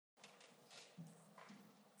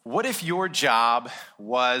What if your job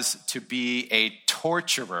was to be a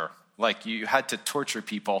torturer? Like you had to torture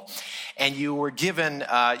people, and you were given,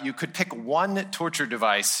 you could pick one torture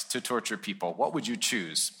device to torture people. What would you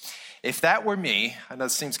choose? If that were me, I know it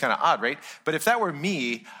seems kind of odd, right? But if that were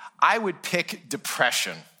me, I would pick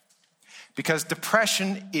depression. Because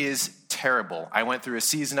depression is terrible. I went through a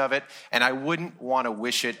season of it, and I wouldn't want to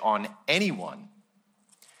wish it on anyone.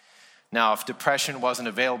 Now, if depression wasn't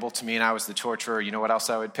available to me and I was the torturer, you know what else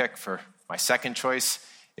I would pick for my second choice?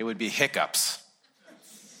 It would be hiccups.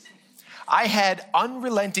 I had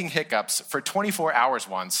unrelenting hiccups for 24 hours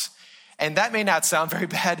once, and that may not sound very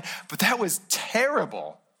bad, but that was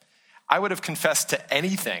terrible. I would have confessed to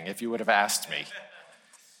anything if you would have asked me.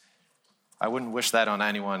 I wouldn't wish that on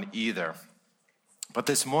anyone either. But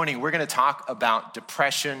this morning, we're going to talk about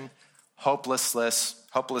depression, hopelessness,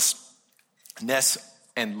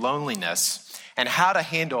 and loneliness, and how to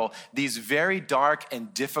handle these very dark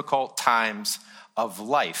and difficult times of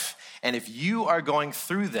life. And if you are going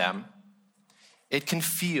through them, it can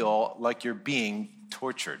feel like you're being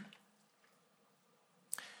tortured.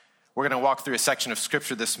 We're going to walk through a section of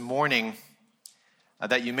scripture this morning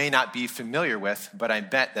that you may not be familiar with, but I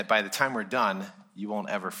bet that by the time we're done, you won't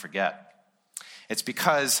ever forget. It's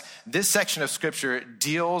because this section of scripture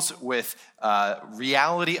deals with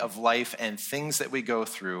reality of life and things that we go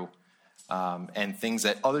through and things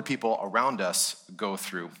that other people around us go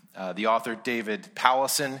through. The author David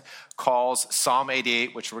Powlison calls Psalm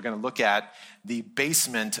 88, which we're going to look at, the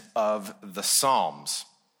basement of the Psalms.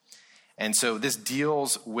 And so this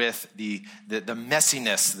deals with the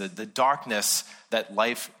messiness, the darkness that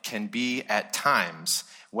life can be at times,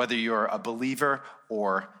 whether you're a believer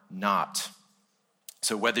or not.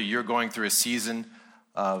 So whether you're going through a season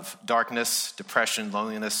of darkness, depression,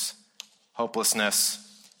 loneliness,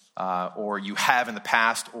 hopelessness, or you have in the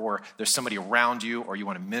past, or there's somebody around you, or you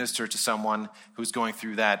want to minister to someone who's going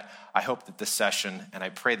through that, I hope that this session, and I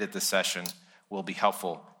pray that this session will be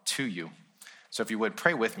helpful to you. So if you would,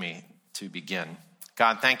 pray with me to begin.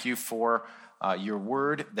 God, thank you for your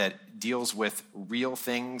word that deals with real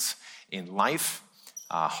things in life,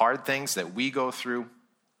 hard things that we go through.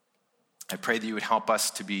 I pray that you would help us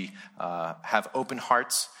to have open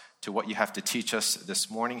hearts to what you have to teach us this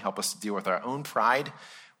morning. Help us to deal with our own pride,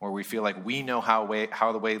 where we feel like we know how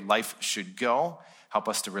the way life should go. Help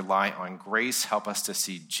us to rely on grace. Help us to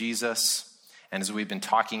see Jesus. And as we've been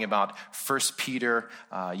talking about 1 Peter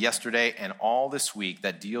yesterday and all this week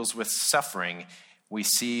that deals with suffering, we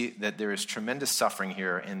see that there is tremendous suffering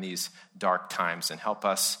here in these dark times. And help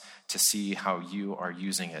us to see how you are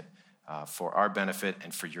using it for our benefit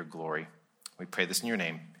and for your glory. We pray this in your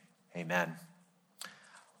name. Amen.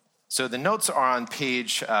 So the notes are on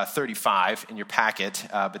page 35 in your packet,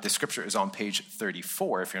 but the scripture is on page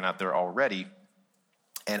 34 if you're not there already.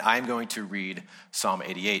 And I'm going to read Psalm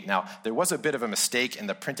 88. Now, there was a bit of a mistake in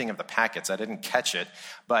the printing of the packets. I didn't catch it.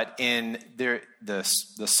 But in the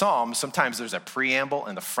Psalm, sometimes there's a preamble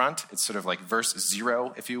in the front. It's sort of like verse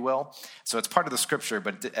 0, if you will. So it's part of the scripture,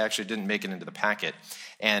 but it actually didn't make it into the packet.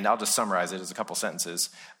 And I'll just summarize it as a couple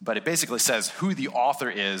sentences. But it basically says who the author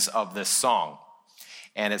is of this song.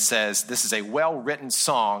 And it says, this is a well-written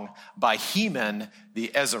song by Heman the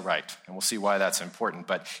Ezrahite. And we'll see why that's important.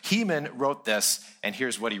 But Heman wrote this, and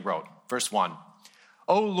here's what he wrote. Verse 1,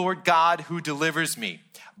 O Lord God who delivers me,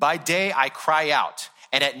 by day I cry out,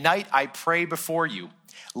 and at night I pray before you.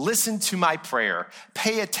 Listen to my prayer.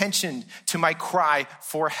 Pay attention to my cry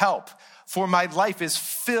for help. For my life is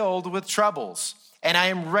filled with troubles, and I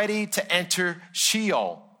am ready to enter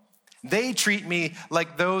Sheol. They treat me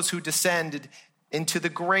like those who descended into the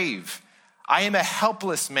grave. I am a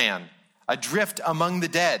helpless man, adrift among the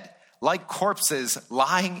dead, like corpses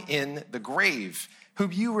lying in the grave,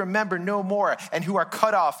 whom you remember no more and who are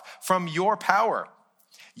cut off from your power.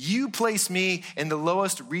 You place me in the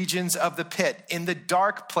lowest regions of the pit, in the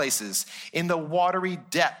dark places, in the watery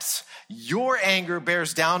depths. Your anger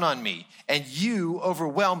bears down on me, and you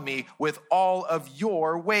overwhelm me with all of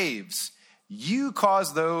your waves. You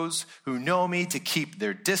cause those who know me to keep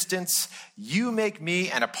their distance. You make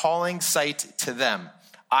me an appalling sight to them.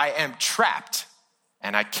 I am trapped,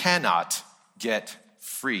 and I cannot get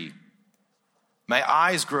free. My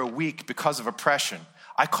eyes grow weak because of oppression.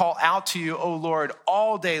 I call out to you, O Lord,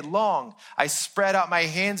 all day long. I spread out my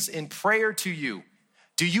hands in prayer to you.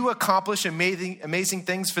 Do you accomplish amazing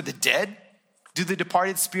things for the dead? Do the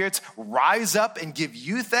departed spirits rise up and give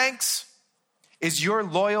you thanks? Is your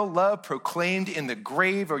loyal love proclaimed in the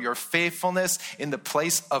grave, or your faithfulness in the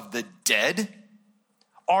place of the dead?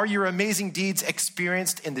 Are your amazing deeds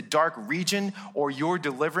experienced in the dark region, or your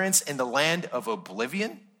deliverance in the land of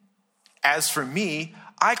oblivion? As for me,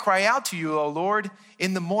 I cry out to you, O Lord.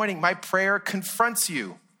 In the morning, my prayer confronts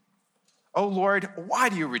you. O Lord, why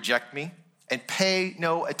do you reject me and pay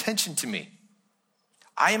no attention to me?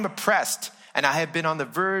 I am oppressed, and I have been on the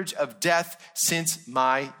verge of death since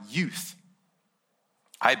my youth.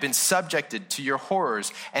 I have been subjected to your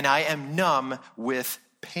horrors, and I am numb with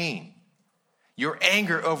pain. Your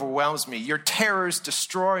anger overwhelms me. Your terrors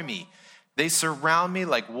destroy me. They surround me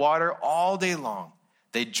like water all day long.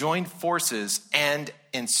 They join forces and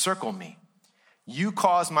encircle me. You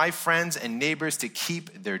cause my friends and neighbors to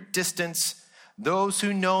keep their distance. Those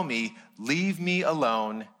who know me leave me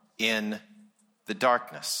alone in the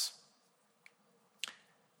darkness.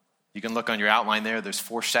 You can look on your outline there. There's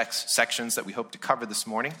 4 sections that we hope to cover this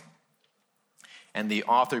morning. And the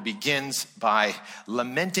author begins by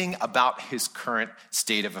lamenting about his current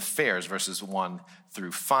state of affairs, verses 1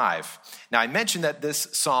 through 5. Now, I mentioned that this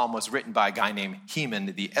psalm was written by a guy named Heman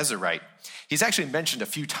the Ezrahite. He's actually mentioned a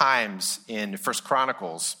few times in 1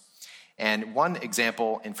 Chronicles. And one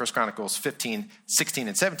example in 1 Chronicles 15, 16,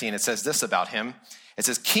 and 17, it says this about him. It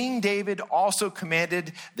says, King David also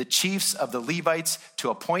commanded the chiefs of the Levites to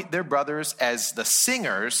appoint their brothers as the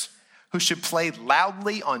singers who should play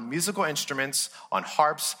loudly on musical instruments, on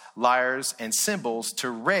harps, lyres, and cymbals to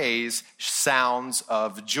raise sounds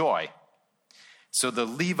of joy. So the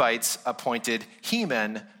Levites appointed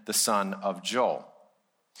Heman, the son of Joel.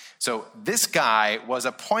 So this guy was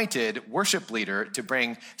appointed worship leader to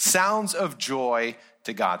bring sounds of joy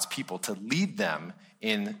to God's people, to lead them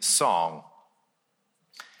in song.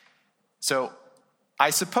 So I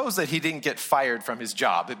suppose that he didn't get fired from his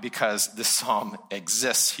job because this psalm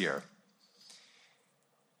exists here.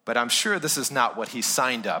 But I'm sure this is not what he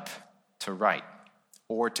signed up to write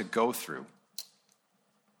or to go through.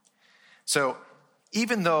 So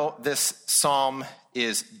even though this psalm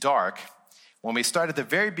is dark, when we start at the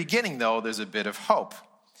very beginning, though, there's a bit of hope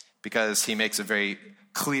because he makes a very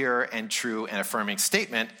clear and true and affirming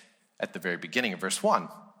statement at the very beginning of verse 1.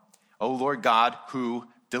 O Lord God, who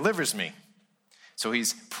delivers me. So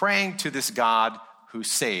he's praying to this God who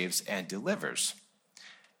saves and delivers.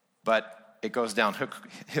 But it goes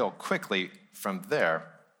downhill quickly from there.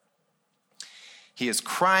 He is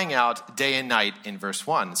crying out day and night in verse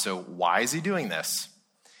 1. So why is he doing this?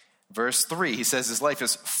 Verse 3, he says his life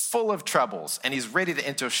is full of troubles and he's ready to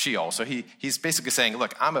enter Sheol. So he's basically saying,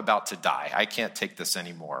 look, I'm about to die. I can't take this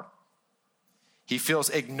anymore. He feels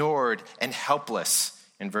ignored and helpless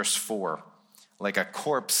in verse 4, like a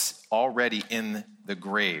corpse already in the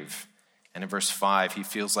grave. And in verse 5, he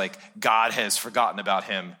feels like God has forgotten about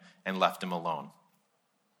him and left him alone.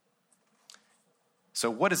 So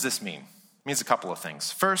what does this mean? It means a couple of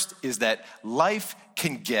things. First is that life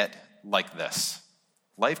can get like this.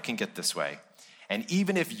 Life can get this way. And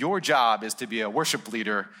even if your job is to be a worship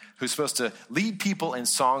leader who's supposed to lead people in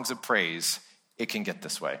songs of praise, it can get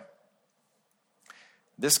this way.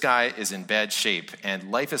 This guy is in bad shape,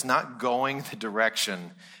 and life is not going the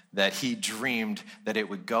direction that he dreamed that it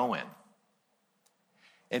would go in.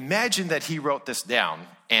 Imagine that he wrote this down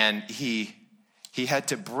and he had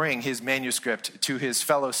to bring his manuscript to his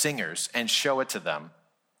fellow singers and show it to them.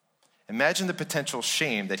 Imagine the potential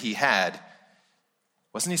shame that he had.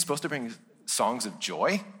 Wasn't he supposed to bring songs of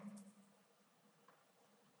joy?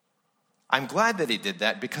 I'm glad that he did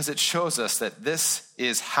that because it shows us that this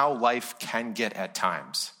is how life can get at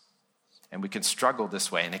times. And we can struggle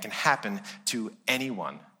this way, and it can happen to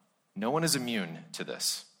anyone. No one is immune to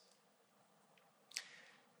this.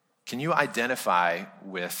 Can you identify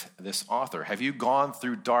with this author? Have you gone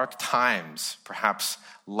through dark times, perhaps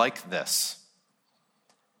like this?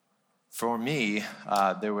 For me,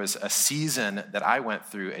 there was a season that I went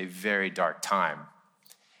through a very dark time.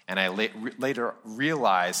 And I later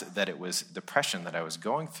realized that it was depression that I was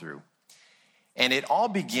going through. And it all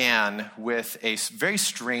began with a very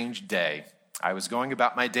strange day. I was going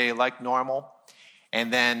about my day like normal.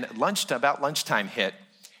 And then about lunchtime hit,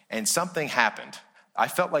 and something happened. I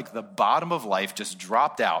felt like the bottom of life just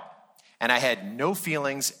dropped out, and I had no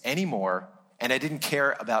feelings anymore, and I didn't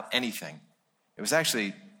care about anything. It was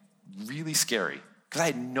actually really scary because I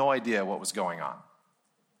had no idea what was going on.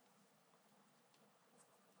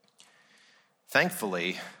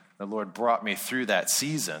 Thankfully, the Lord brought me through that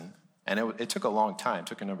season, and it took a long time, it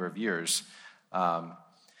took a number of years.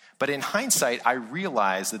 But in hindsight, I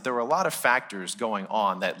realized that there were a lot of factors going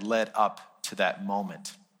on that led up to that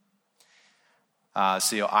moment.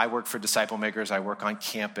 I work for Disciple Makers. I work on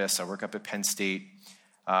campus. I work up at Penn State.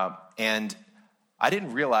 And I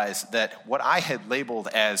didn't realize that what I had labeled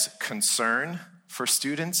as concern for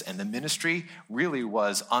students and the ministry really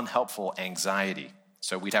was unhelpful anxiety.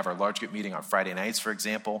 So we'd have our large group meeting on Friday nights, for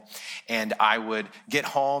example, and I would get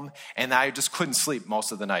home and I just couldn't sleep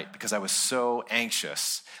most of the night because I was so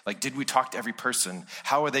anxious. Like, did we talk to every person?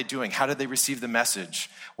 How are they doing? How did they receive the message?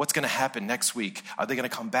 What's going to happen next week? Are they going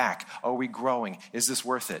to come back? Are we growing? Is this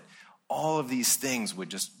worth it? All of these things would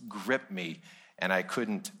just grip me and I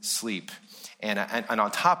couldn't sleep. And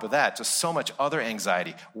on top of that, just so much other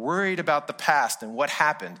anxiety, worried about the past and what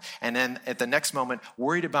happened. And then at the next moment,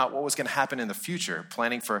 worried about what was going to happen in the future,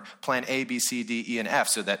 planning for plan A, B, C, D, E, and F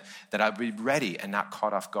so that I'd be ready and not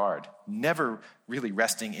caught off guard. Never really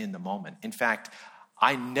resting in the moment. In fact,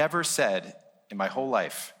 I never said in my whole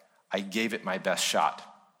life, I gave it my best shot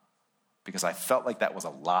because I felt like that was a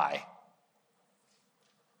lie.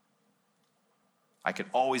 I could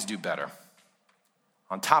always do better.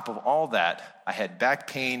 On top of all that, I had back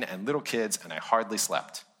pain and little kids, and I hardly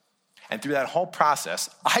slept. And through that whole process,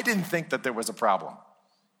 I didn't think that there was a problem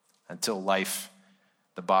until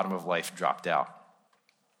the bottom of life dropped out.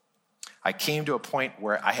 I came to a point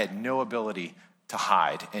where I had no ability to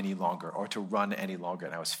hide any longer or to run any longer,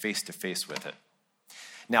 and I was face to face with it.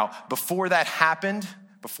 Now, before that happened,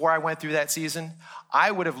 before I went through that season,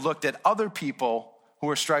 I would have looked at other people who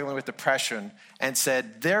were struggling with depression and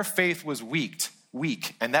said their faith was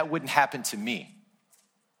weak, and that wouldn't happen to me.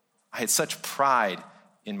 I had such pride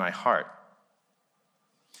in my heart.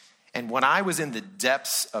 And when I was in the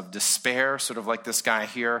depths of despair, sort of like this guy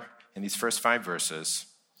here in these first 5 verses,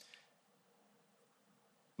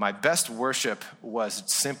 my best worship was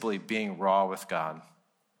simply being raw with God.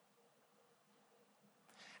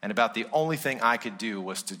 And about the only thing I could do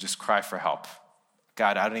was to just cry for help.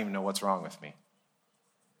 God, I don't even know what's wrong with me.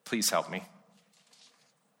 Please help me.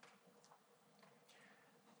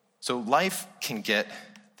 So life can get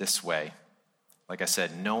this way. Like I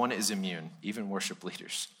said, no one is immune, even worship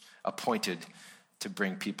leaders, appointed to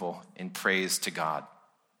bring people in praise to God.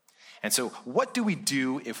 And so what do we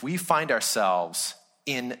do if we find ourselves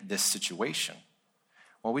in this situation?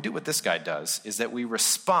 Well, we do what this guy does, is that we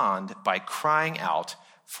respond by crying out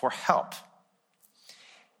for help.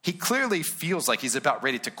 He clearly feels like he's about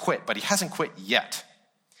ready to quit, but he hasn't quit yet.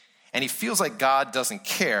 And he feels like God doesn't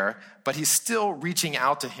care, but he's still reaching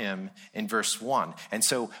out to him in verse 1. And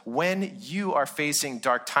so when you are facing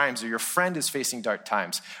dark times or your friend is facing dark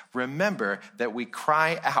times, remember that we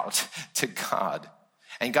cry out to God.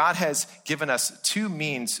 And God has given us 2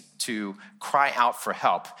 means to cry out for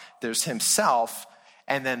help. There's himself,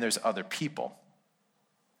 and then there's other people.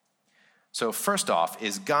 So first off,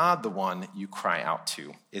 is God the one you cry out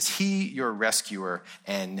to? Is he your rescuer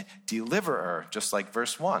and deliverer, just like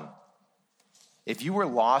verse 1? If you were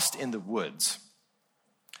lost in the woods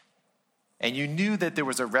and you knew that there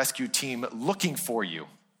was a rescue team looking for you,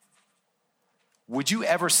 would you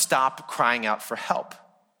ever stop crying out for help?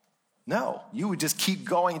 No, you would just keep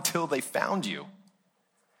going until they found you.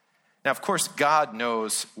 Now, of course, God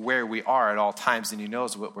knows where we are at all times and he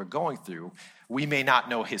knows what we're going through. We may not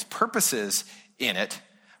know his purposes in it,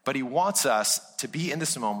 but he wants us to be in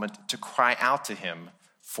this moment to cry out to him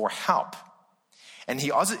for help. And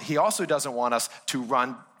he also doesn't want us to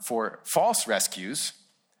run for false rescues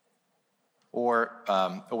or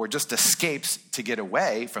just escapes to get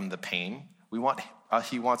away from the pain.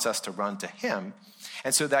 He wants us to run to him.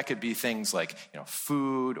 And so that could be things like,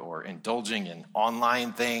 food or indulging in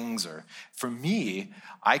online things. Or for me,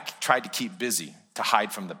 I tried to keep busy to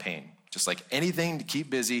hide from the pain. Just like anything to keep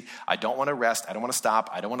busy. I don't want to rest. I don't want to stop.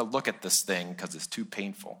 I don't want to look at this thing because it's too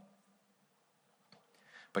painful.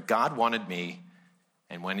 But God wanted me,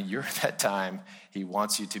 and when you're at that time, he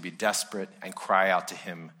wants you to be desperate and cry out to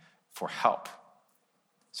him for help.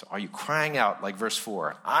 So are you crying out like verse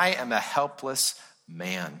 4? I am a helpless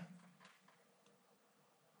man.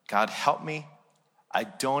 God, help me. I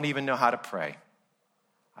don't even know how to pray.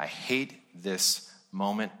 I hate this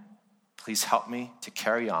moment. Please help me to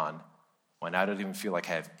carry on when I don't even feel like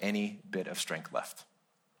I have any bit of strength left.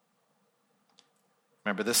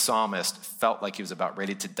 Remember, this psalmist felt like he was about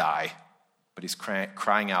ready to die, but he's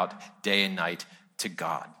crying out day and night to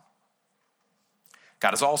God. God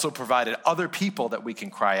has also provided other people that we can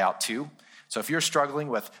cry out to. So if you're struggling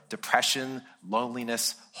with depression,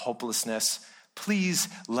 loneliness, hopelessness, please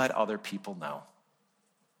let other people know.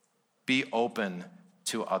 Be open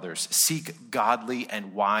to others. Seek godly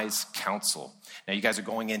and wise counsel. Now, you guys are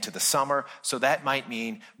going into the summer, so that might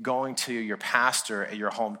mean going to your pastor at your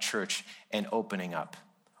home church and opening up.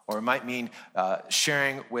 Or it might mean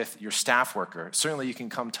sharing with your staff worker. Certainly, you can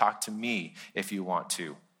come talk to me if you want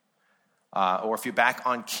to. Or if you're back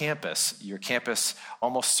on campus, your campus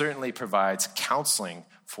almost certainly provides counseling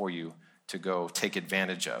for you to go take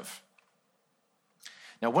advantage of.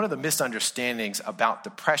 Now, one of the misunderstandings about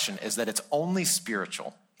depression is that it's only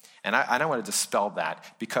spiritual. And I want to dispel that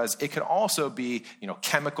because it could also be,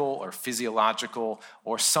 chemical or physiological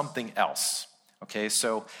or something else. Okay,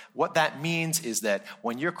 so what that means is that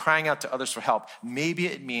when you're crying out to others for help, maybe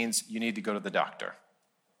it means you need to go to the doctor.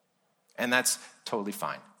 And that's totally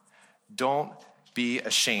fine. Don't be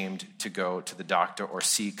ashamed to go to the doctor or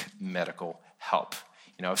seek medical help.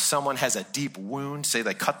 If someone has a deep wound, say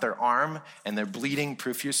they cut their arm and they're bleeding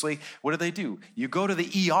profusely, what do? You go to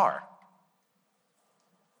the ER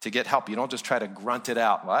to get help. You don't just try to grunt it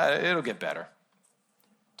out. Well, it'll get better.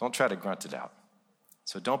 Don't try to grunt it out.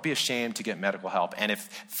 So don't be ashamed to get medical help. And if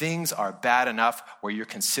things are bad enough where you're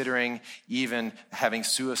considering even having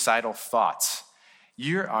suicidal thoughts,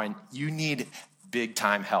 you need big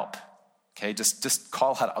time help. Okay, just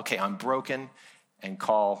call out, okay, I'm broken, and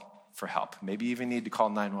call for help. Maybe you even need to call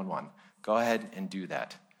 911. Go ahead and do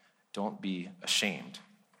that. Don't be ashamed.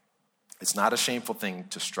 It's not a shameful thing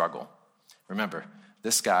to struggle. Remember,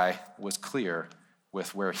 this guy was clear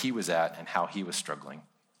with where he was at and how he was struggling.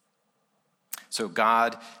 So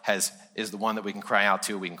God is the one that we can cry out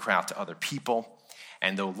to. We can cry out to other people.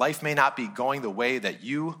 And though life may not be going the way that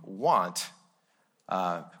you want,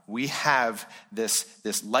 we have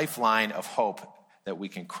this lifeline of hope that we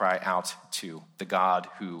can cry out to, the God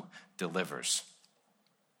who delivers.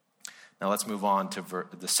 Now let's move on to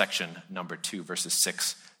the section number 2, verses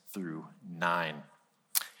 6 through 9.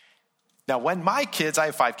 Now when my kids, I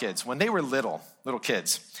have 5 kids, when they were little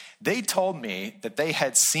kids, they told me that they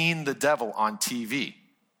had seen the devil on TV.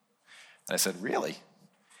 And I said, really?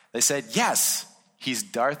 They said, yes, he's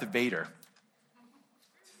Darth Vader.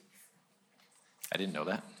 I didn't know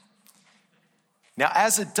that. Now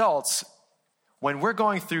as adults, when we're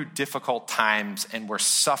going through difficult times and we're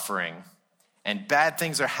suffering and bad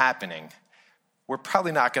things are happening, we're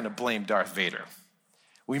probably not going to blame Darth Vader.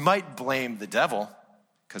 We might blame the devil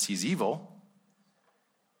because he's evil.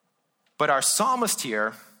 But our psalmist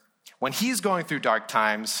here, when he's going through dark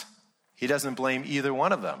times, he doesn't blame either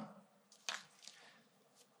one of them.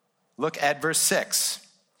 Look at verse 6.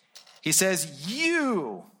 He says,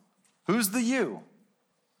 you. Who's the you?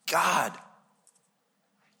 God.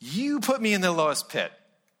 You put me in the lowest pit.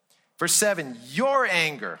 Verse 7, your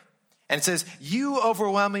anger. And it says, you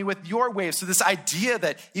overwhelm me with your waves. So this idea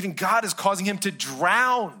that even God is causing him to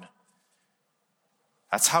drown.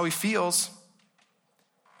 That's how he feels.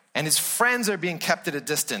 And his friends are being kept at a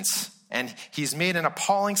distance. And he's made an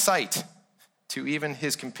appalling sight to even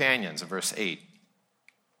his companions, verse 8.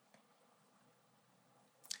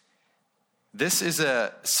 This is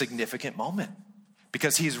a significant moment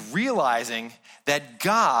because he's realizing that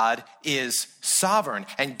God is sovereign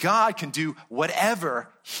and God can do whatever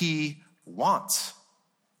he wants.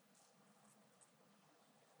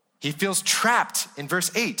 He feels trapped in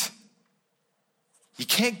verse 8. You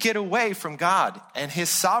can't get away from God and his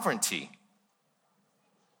sovereignty.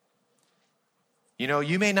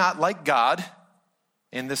 You may not like God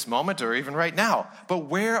in this moment or even right now, but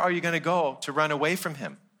where are you going to go to run away from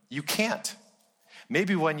him? You can't.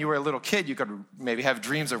 Maybe when you were a little kid, you could maybe have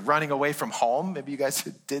dreams of running away from home. Maybe you guys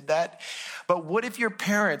did that. But what if your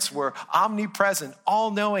parents were omnipresent,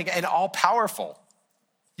 all-knowing, and all-powerful?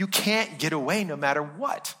 You can't get away no matter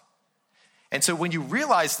what. And so when you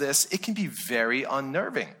realize this, it can be very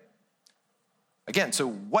unnerving. Again, so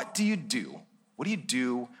what do you do? What do you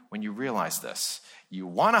do when you realize this? You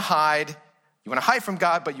want to hide from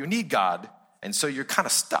God, but you need God, and so you're kind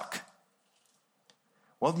of stuck.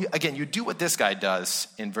 Well, you do what this guy does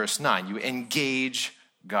in verse 9. You engage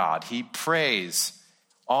God. He prays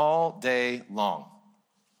all day long.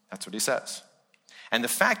 That's what he says. And the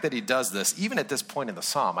fact that he does this, even at this point in the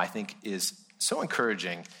psalm, I think is so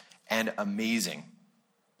encouraging and amazing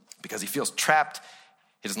because he feels trapped.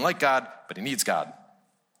 He doesn't like God, but he needs God.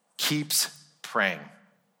 Keeps praying.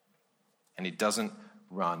 And he doesn't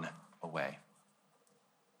run away.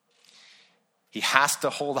 He has to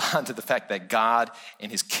hold on to the fact that God and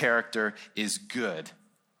his character is good.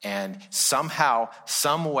 And somehow,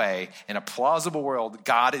 some way, in a plausible world,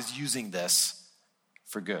 God is using this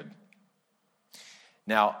for good.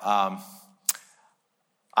 Now,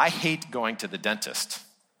 I hate going to the dentist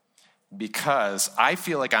because I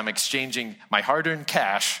feel like I'm exchanging my hard-earned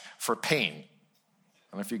cash for pain. I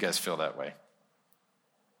don't know if you guys feel that way.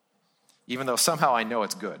 Even though somehow I know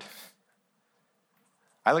it's good.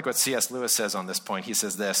 I like what C.S. Lewis says on this point. He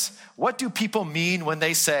says this, what do people mean when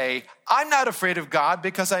they say, I'm not afraid of God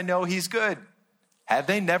because I know he's good? Have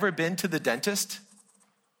they never been to the dentist?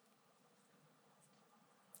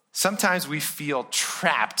 Sometimes we feel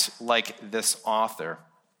trapped like this author,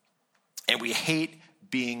 and we hate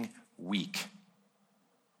being weak.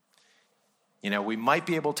 We might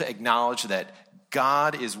be able to acknowledge that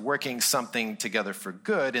God is working something together for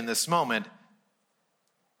good in this moment,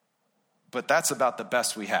 but that's about the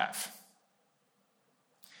best we have.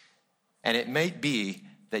 And it may be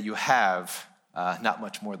that you have not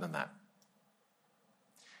much more than that.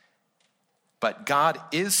 But God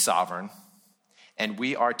is sovereign, and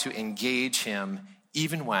we are to engage him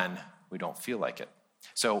even when we don't feel like it.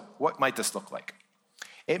 So what might this look like?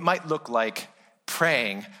 It might look like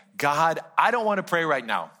praying, God, I don't want to pray right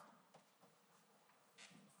now.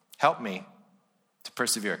 Help me to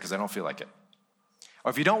persevere because I don't feel like it.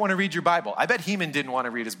 Or if you don't want to read your Bible, I bet Heman didn't want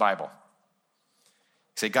to read his Bible.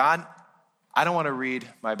 Say, God, I don't want to read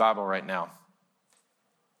my Bible right now.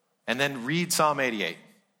 And then read Psalm 88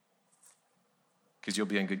 because you'll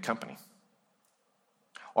be in good company.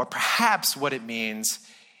 Or perhaps what it means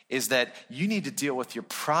is that you need to deal with your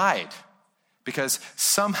pride because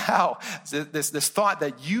somehow this thought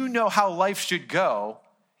that you know how life should go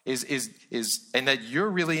is and that you're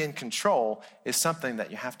really in control is something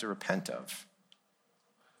that you have to repent of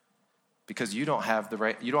because you don't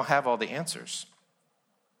have all the answers.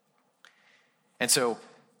 And so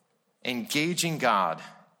engaging God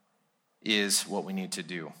is what we need to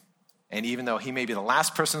do. And even though he may be the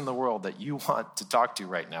last person in the world that you want to talk to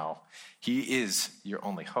right now, he is your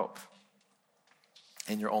only hope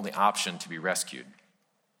and your only option to be rescued.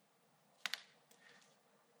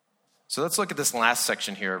 So let's look at this last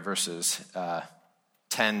section here, verses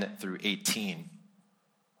 10 through 18.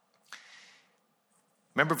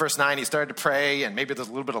 Remember verse 9, he started to pray, and maybe there's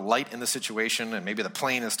a little bit of light in the situation, and maybe the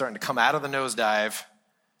plane is starting to come out of the nosedive.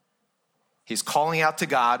 He's calling out to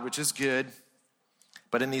God, which is good.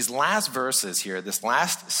 But in these last verses here, this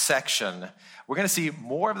last section, we're going to see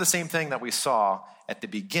more of the same thing that we saw at the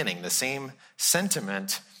beginning, the same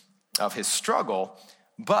sentiment of his struggle,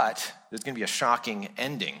 but there's going to be a shocking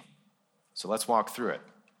ending. So let's walk through it.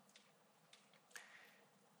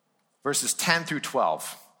 Verses 10 through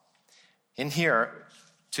 12. In here,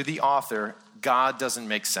 to the author, God doesn't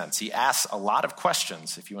make sense. He asks a lot of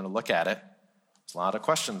questions. If you want to look at it, there's a lot of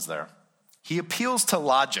questions there. He appeals to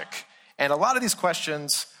logic, and a lot of these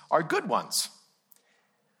questions are good ones.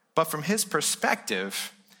 But from his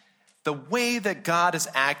perspective, the way that God is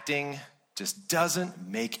acting just doesn't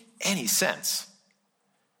make any sense.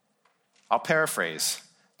 I'll paraphrase.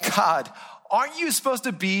 God, aren't you supposed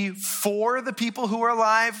to be for the people who are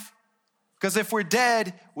alive? Because if we're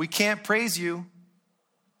dead, we can't praise you.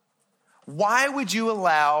 Why would you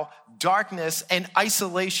allow darkness and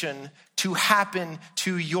isolation to happen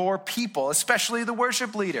to your people, especially the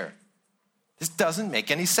worship leader? This doesn't make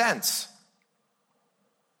any sense.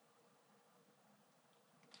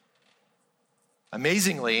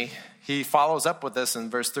 Amazingly, he follows up with this in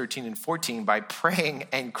verse 13 and 14 by praying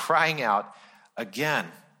and crying out again.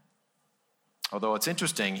 Although it's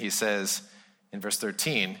interesting, he says in verse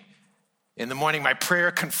 13, in the morning my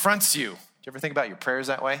prayer confronts you. Do you ever think about your prayers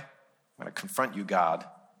that way? I'm going to confront you, God.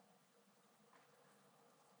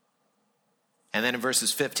 And then in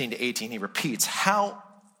verses 15 to 18, he repeats how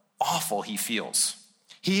awful he feels.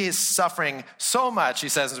 He is suffering so much, he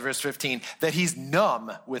says in verse 15, that he's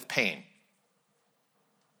numb with pain.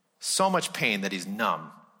 So much pain that he's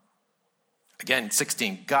numb. Again,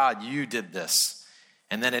 16, God, you did this.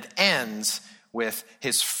 And then it ends with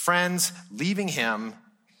his friends leaving him,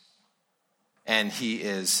 and he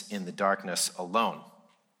is in the darkness alone.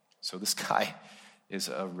 So this guy is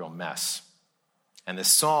a real mess. And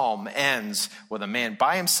this psalm ends with a man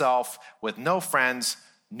by himself, with no friends,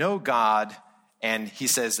 no God, and he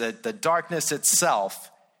says that the darkness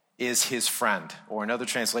itself is his friend. Or another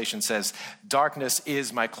translation says, darkness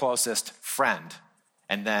is my closest friend.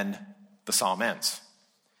 And then the psalm ends.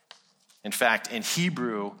 In fact, in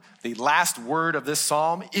Hebrew, the last word of this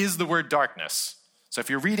psalm is the word darkness. So if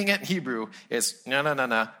you're reading it in Hebrew, it's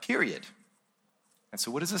no, period. And so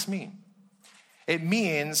what does this mean? It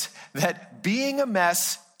means that being a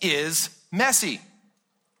mess is messy.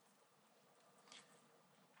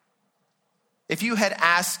 If you had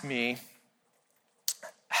asked me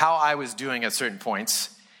how I was doing at certain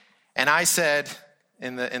points, and I said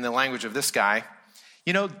in the language of this guy,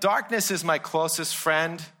 darkness is my closest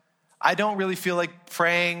friend. I don't really feel like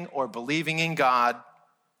praying or believing in God,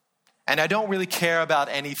 and I don't really care about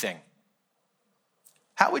anything.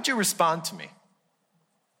 How would you respond to me?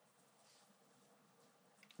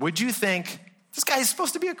 Would you think, this guy is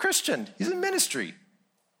supposed to be a Christian? He's in ministry.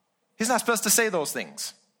 He's not supposed to say those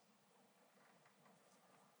things.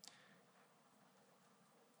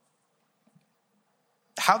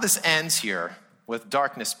 How this ends here with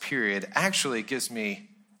darkness period actually gives me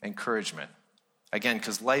encouragement. Again,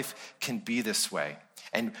 because life can be this way.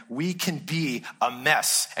 And we can be a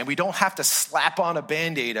mess. And we don't have to slap on a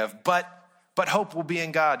Band-Aid of, but hope will be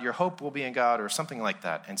in God. Your hope will be in God, or something like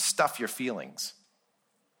that, and stuff your feelings.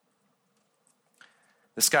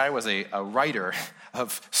 This guy was a writer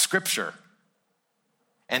of scripture.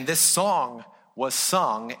 And this song was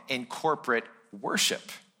sung in corporate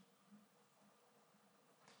worship.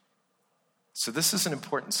 So this is an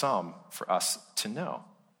important psalm for us to know.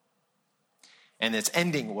 And its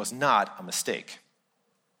ending was not a mistake.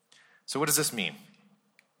 So what does this mean?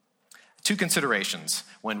 Two considerations: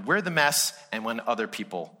 when we're the mess and when other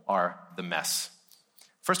people are the mess.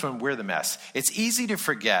 First, when we're the mess. It's easy to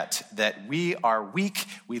forget that we are weak.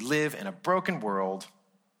 We live in a broken world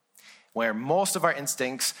where most of our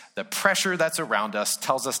instincts, the pressure that's around us,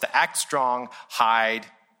 tells us to act strong, hide,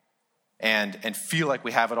 and feel like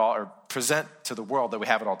we have it all, or present to the world that we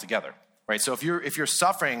have it all together. Right? So if you're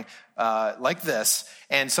suffering like this,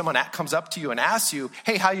 and someone comes up to you and asks you,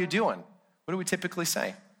 "Hey, how you doing?" What do we typically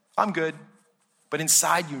say? "I'm good." But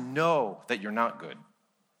inside you know that you're not good.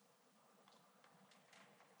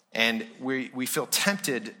 And we feel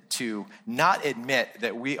tempted to not admit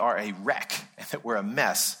that we are a wreck and that we're a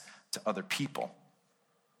mess to other people.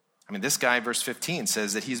 I mean, this guy, verse 15,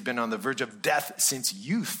 says that he's been on the verge of death since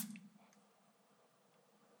youth.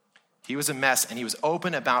 He was a mess, and he was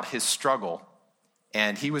open about his struggle,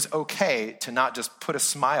 and he was okay to not just put a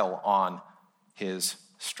smile on his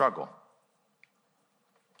struggle.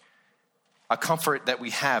 A comfort that we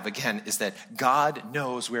have, again, is that God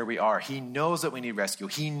knows where we are. He knows that we need rescue.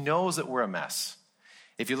 He knows that we're a mess.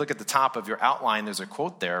 If you look at the top of your outline, there's a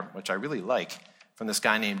quote there, which I really like, from this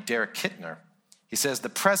guy named Derek Kidner. He says, "The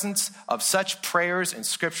presence of such prayers in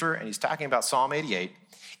Scripture," and he's talking about Psalm 88,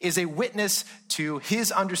 "is a witness to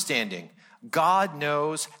his understanding. God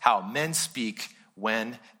knows how men speak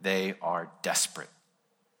when they are desperate."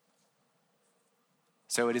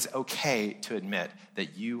 So it is okay to admit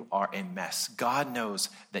that you are a mess. God knows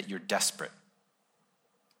that you're desperate.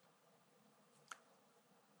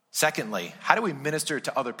 Secondly, how do we minister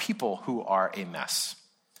to other people who are a mess?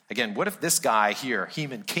 Again, what if this guy here,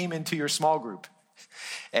 Heman, came into your small group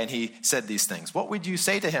and he said these things? What would you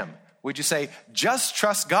say to him? Would you say, "Just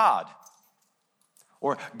trust God"?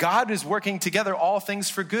 Or, "God is working together all things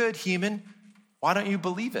for good, Heman. Why don't you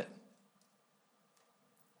believe it?"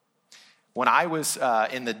 When I was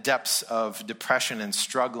in the depths of depression and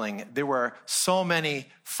struggling, there were so many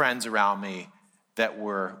friends around me that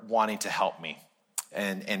were wanting to help me.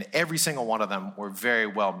 And every single one of them were very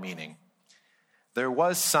well-meaning. There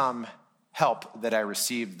was some help that I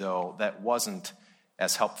received, though, that wasn't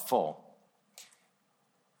as helpful.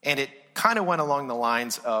 And it kind of went along the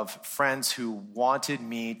lines of friends who wanted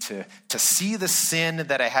me to see the sin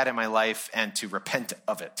that I had in my life and to repent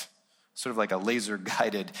of it. Sort of like a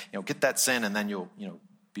laser-guided, get that sin and then you'll,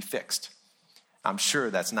 be fixed. I'm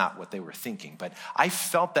sure that's not what they were thinking, but I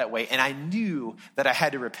felt that way, and I knew that I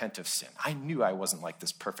had to repent of sin. I knew I wasn't like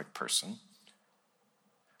this perfect person.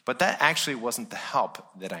 But that actually wasn't the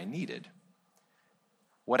help that I needed.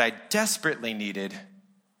 What I desperately needed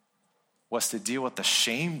was to deal with the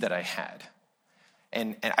shame that I had.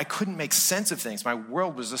 And I couldn't make sense of things. My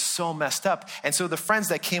world was just so messed up. And so the friends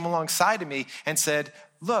that came alongside of me and said,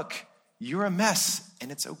 "Look, you're a mess,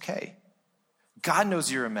 and it's okay. God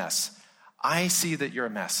knows you're a mess. I see that you're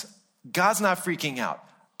a mess. God's not freaking out.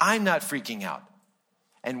 I'm not freaking out."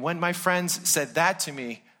 And when my friends said that to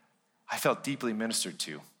me, I felt deeply ministered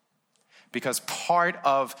to. Because part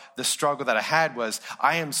of the struggle that I had was,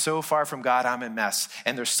 I am so far from God, I'm a mess.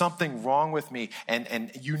 And there's something wrong with me,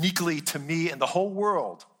 and uniquely to me and the whole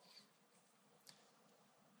world.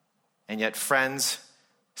 And yet friends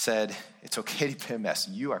said, "It's okay to be a mess.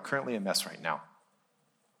 You are currently a mess right now.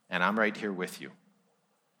 And I'm right here with you."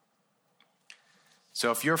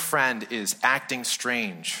 So if your friend is acting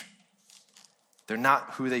strange, they're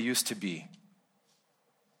not who they used to be,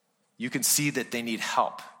 you can see that they need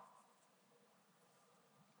help.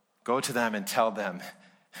 Go to them and tell them,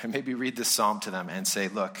 and maybe read this psalm to them and say,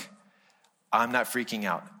 "Look, I'm not freaking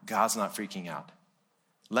out. God's not freaking out.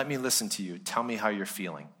 Let me listen to you. Tell me how you're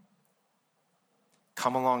feeling."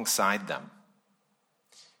 Come alongside them.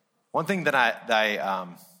 One thing that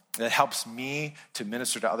that helps me to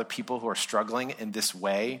minister to other people who are struggling in this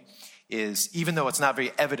way is, even though it's not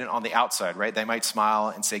very evident on the outside, right? They might smile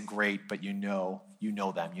and say, "Great," but you know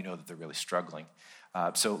them. You know that they're really struggling.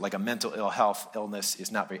 So like a mental illness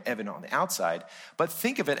is not very evident on the outside, but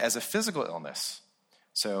think of it as a physical illness.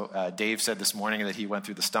 So Dave said this morning that he went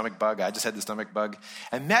through the stomach bug. I just had the stomach bug.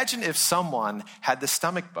 Imagine if someone had the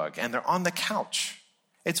stomach bug and they're on the couch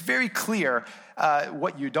It's very clear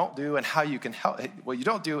what you don't do and how you can help, what you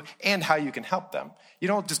don't do and how you can help them. You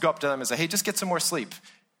don't just go up to them and say, hey, just get some more sleep.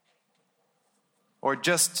 Or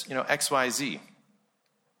just, X, Y, Z.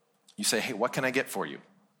 You say, hey, what can I get for you? Do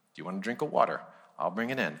you want a drink of water? I'll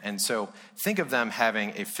bring it in. And so think of them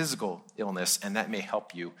having a physical illness, and that may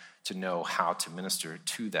help you to know how to minister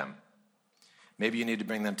to them. Maybe you need to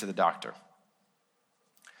bring them to the doctor.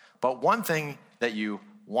 But one thing that you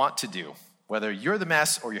want to do, whether you're the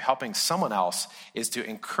mess or you're helping someone else, is to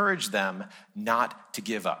encourage them not to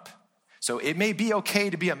give up. So it may be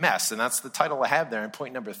okay to be a mess, and that's the title I have there in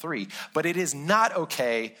point number 3, but it is not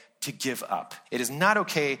okay to give up. It is not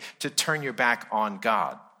okay to turn your back on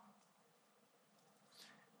God.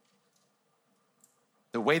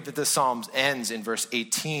 The way that the Psalms ends in verse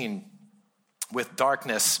 18, with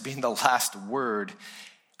darkness being the last word,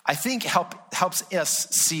 I think helps us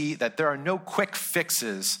see that there are no quick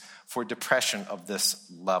fixes for depression of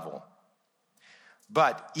this level.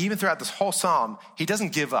 But even throughout this whole psalm, he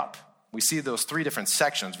doesn't give up. We see those 3 different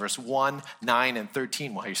sections, verse 1, 9, and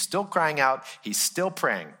 13. While he's still crying out, he's still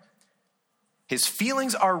praying. His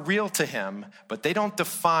feelings are real to him, but they don't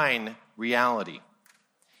define reality.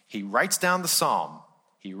 He writes down the psalm.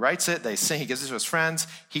 He writes it, they sing, he gives it to his friends.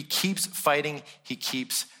 He keeps fighting, he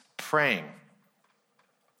keeps praying.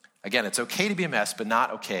 Again, it's okay to be a mess, but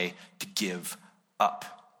not okay to give up.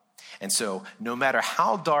 And so no matter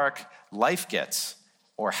how dark life gets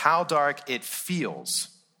or how dark it feels,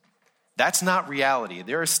 that's not reality.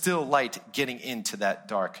 There is still light getting into that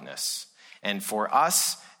darkness. And for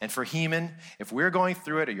us and for Heman, if we're going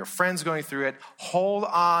through it or your friend's going through it, hold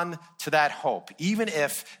on to that hope, even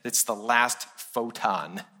if it's the last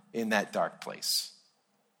photon in that dark place.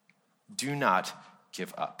 Do not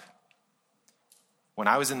give up. When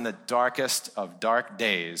I was in the darkest of dark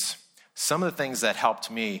days, some of the things that helped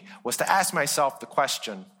me was to ask myself the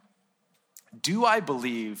question, do I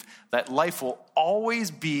believe that life will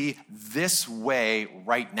always be this way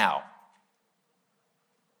right now?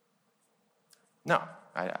 No,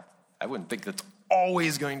 I wouldn't think that's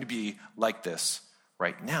always going to be like this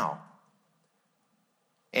right now.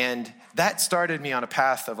 And that started me on a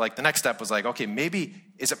path of the next step was okay, maybe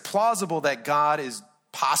is it plausible that God is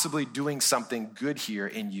possibly doing something good here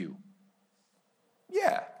in you?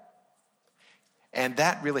 Yeah. And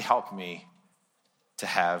that really helped me to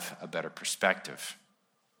have a better perspective.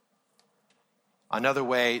 Another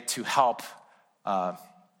way to help not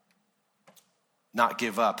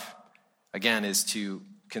give up, again, is to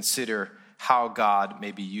consider how God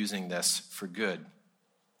may be using this for good.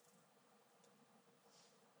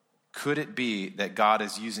 Could it be that God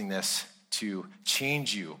is using this to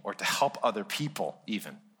change you or to help other people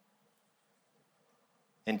even?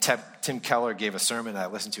 And Tim Keller gave a sermon that I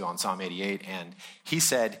listened to on Psalm 88, and he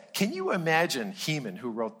said, can you imagine Heman who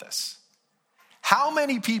wrote this? How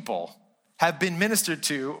many people have been ministered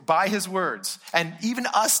to by his words? And even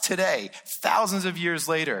us today, thousands of years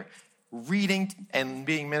later, reading and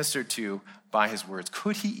being ministered to by his words.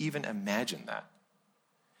 Could he even imagine that?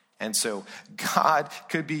 And so God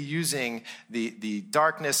could be using the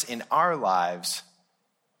darkness in our lives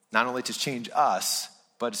not only to change us,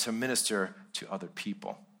 but to minister to other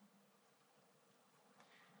people.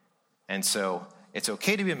 And so it's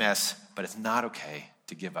okay to be a mess, but it's not okay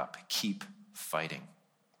to give up. Keep fighting.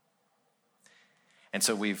 And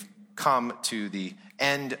so we've come to the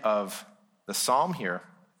end of the psalm here.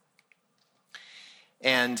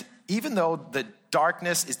 And even though the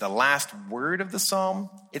darkness is the last word of the psalm,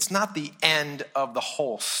 it's not the end of the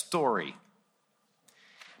whole story.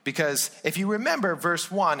 Because if you remember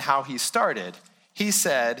verse 1, how he started, he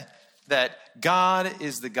said that God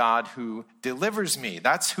is the God who delivers me.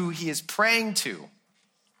 That's who he is praying to.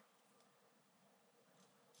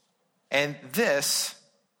 And this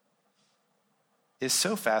is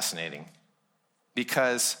so fascinating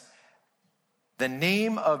because the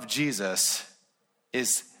name of Jesus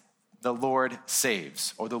is the Lord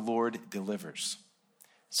saves or the Lord delivers.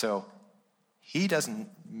 So he doesn't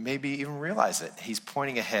maybe even realize it. He's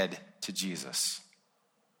pointing ahead to Jesus.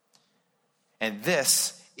 And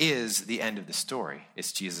this is the end of the story.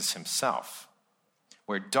 It's Jesus himself,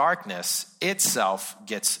 where darkness itself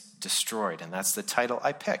gets destroyed. And that's the title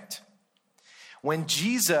I picked. When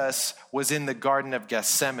Jesus was in the Garden of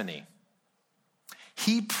Gethsemane,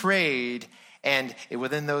 he prayed, and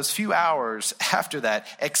within those few hours after that,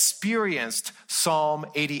 experienced Psalm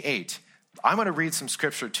 88. I'm going to read some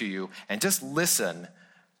scripture to you and just listen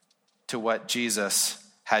to what Jesus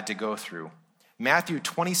had to go through. Matthew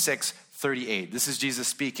 26:38. This is Jesus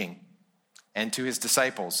speaking. and to his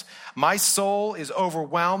disciples, "My soul is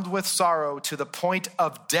overwhelmed with sorrow to the point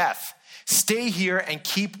of death. Stay here and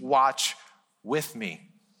keep watch with me."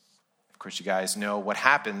 Of course, you guys know what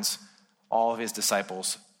happens. All of his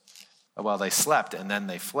disciples, well, they slept and then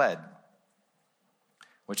they fled,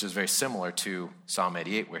 which is very similar to Psalm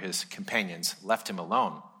 88, where his companions left him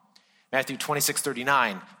alone. Matthew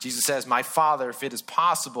 26:39, Jesus says, "My Father, if it is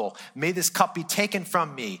possible, may this cup be taken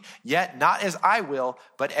from me, yet not as I will,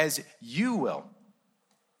 but as you will."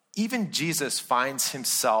 Even Jesus finds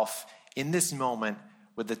himself in this moment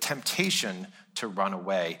with the temptation to run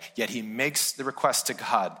away, yet he makes the request to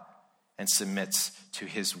God and submits to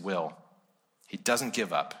his will. He doesn't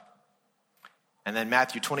give up. And then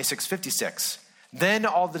Matthew 26:56, "Then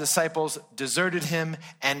all the disciples deserted him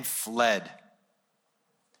and fled."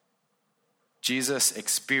 Jesus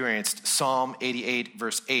experienced Psalm 88,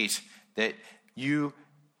 verse 8, that you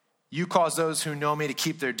cause those who know me to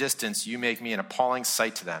keep their distance. You make me an appalling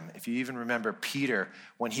sight to them. If you even remember Peter,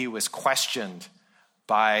 when he was questioned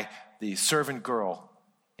by the servant girl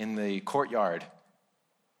in the courtyard,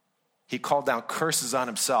 he called down curses on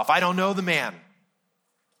himself. "I don't know the man."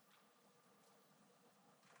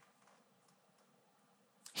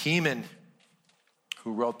 Heman,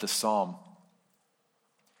 who wrote the psalm,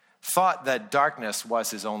 thought that darkness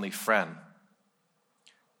was his only friend.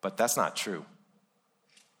 But that's not true.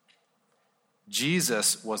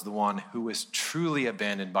 Jesus was the one who was truly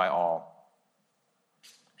abandoned by all.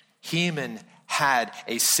 Heman had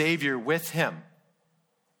a Savior with him.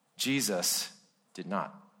 Jesus did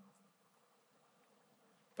not.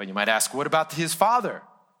 But you might ask, what about his Father?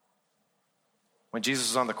 When Jesus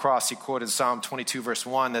was on the cross, he quoted Psalm 22, verse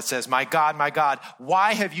 1 that says, my God,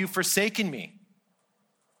 why have you forsaken me?"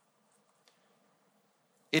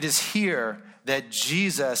 It is here that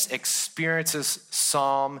Jesus experiences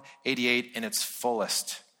Psalm 88 in its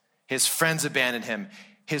fullest. His friends abandon him.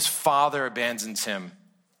 His Father abandons him.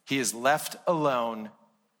 He is left alone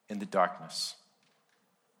in the darkness.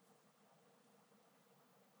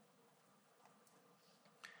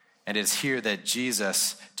 And it is here that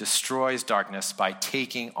Jesus destroys darkness by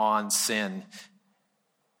taking on sin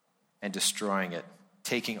and destroying it,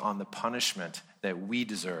 taking on the punishment that we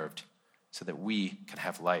deserved so that we can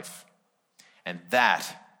have life. And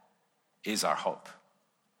that is our hope.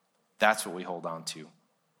 That's what we hold on to.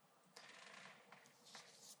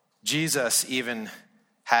 Jesus even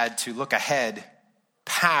had to look ahead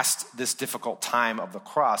past this difficult time of the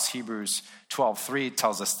cross. Hebrews 12:3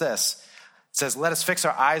 tells us this. It says, "Let us fix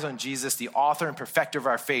our eyes on Jesus, the author and perfecter of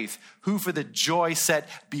our faith, who for the joy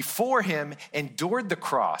set before him endured the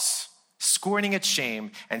cross, scorning its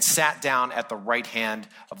shame, and sat down at the right hand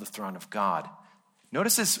of the throne of God."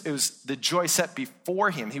 Notice this, it was the joy set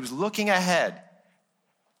before him. He was looking ahead,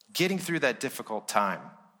 getting through that difficult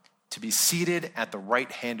time, to be seated at the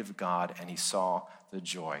right hand of God, and he saw the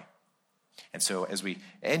joy. And so as we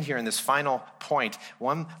end here in this final point,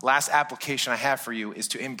 one last application I have for you is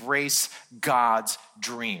to embrace God's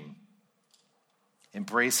dream.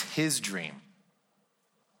 Embrace his dream.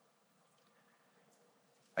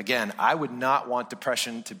 Again, I would not want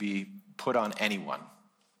depression to be put on anyone.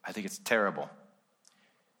 I think it's terrible.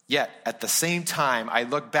 Yet, at the same time, I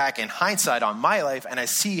look back in hindsight on my life and I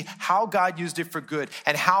see how God used it for good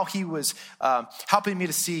and how he was helping me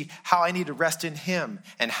to see how I need to rest in him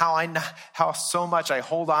and how so much I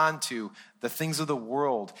hold on to the things of the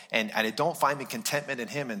world and I don't find the contentment in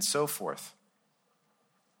him and so forth.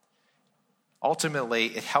 Ultimately,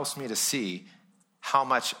 it helps me to see how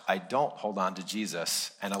much I don't hold on to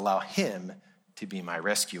Jesus and allow him to be my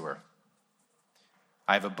rescuer.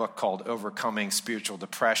 I have a book called Overcoming Spiritual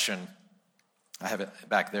Depression. I have it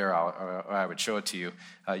back there, or I would show it to you,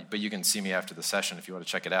 but you can see me after the session if you want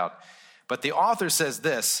to check it out. But the author says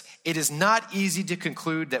this: "It is not easy to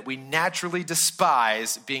conclude that we naturally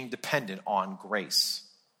despise being dependent on grace."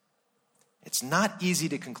 It's not easy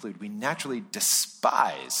to conclude we naturally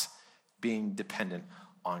despise being dependent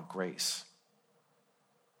on grace.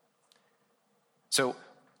 So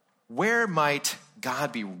where might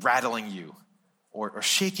God be rattling you or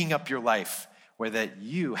shaking up your life where that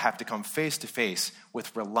you have to come face to face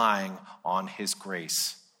with relying on his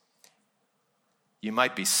grace? You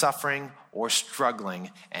might be suffering or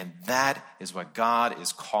struggling, and that is what God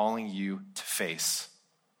is calling you to face,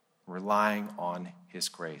 relying on his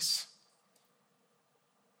grace.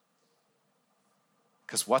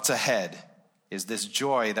 Because what's ahead is this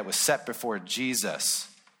joy that was set before Jesus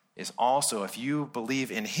is also, if you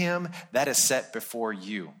believe in him, that is set before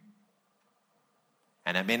you.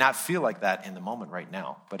 And it may not feel like that in the moment right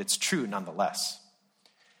now, but it's true nonetheless.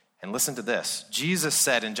 And listen to this. Jesus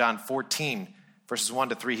said in John 14, verses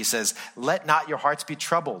 1-3, he says, "Let not your hearts be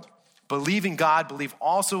troubled. Believe in God, believe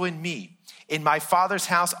also in me. In my Father's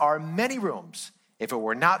house are many rooms. If it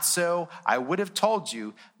were not so, I would have told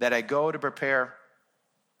you that I go to prepare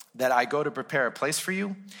a place for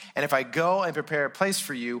you. And if I go and prepare a place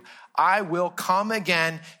for you, I will come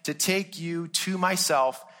again to take you to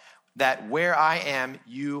myself, that where I am,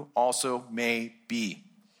 you also may be."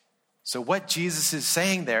 So what Jesus is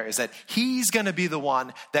saying there is that he's going to be the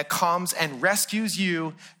one that comes and rescues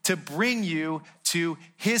you to bring you to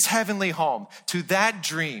his heavenly home, to that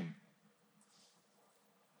dream.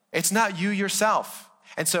 It's not you yourself.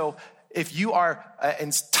 And so if you are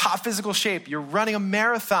in top physical shape, you're running a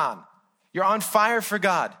marathon, you're on fire for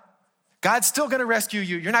God, God's still going to rescue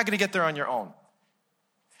you. You're not going to get there on your own.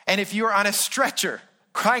 And if you're on a stretcher,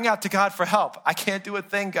 crying out to God for help, "I can't do a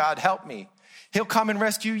thing, God, help me," he'll come and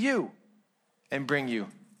rescue you and bring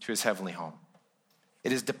you to his heavenly home.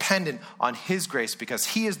 It is dependent on his grace because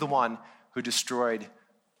he is the one who destroyed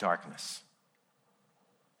darkness.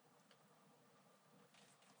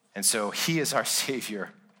 And so he is our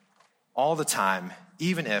Savior all the time,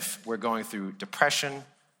 even if we're going through depression,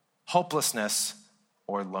 hopelessness,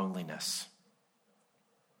 or loneliness.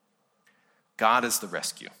 God is the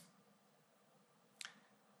rescue.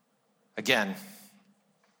 Again,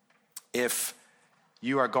 if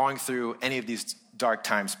you are going through any of these dark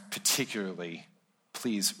times particularly,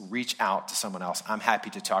 please reach out to someone else. I'm happy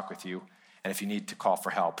to talk with you. And if you need to call for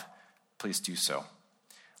help, please do so.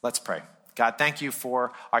 Let's pray. God, thank you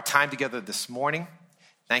for our time together this morning.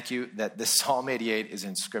 Thank you that this Psalm 88 is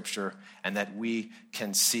in Scripture and that we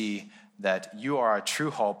can see that you are our true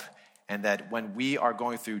hope and that when we are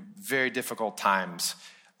going through very difficult times,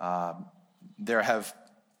 there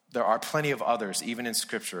are plenty of others, even in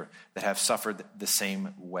Scripture, that have suffered the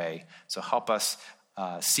same way. So help us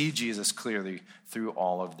see Jesus clearly through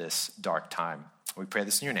all of this dark time. We pray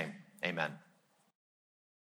this in your name. Amen.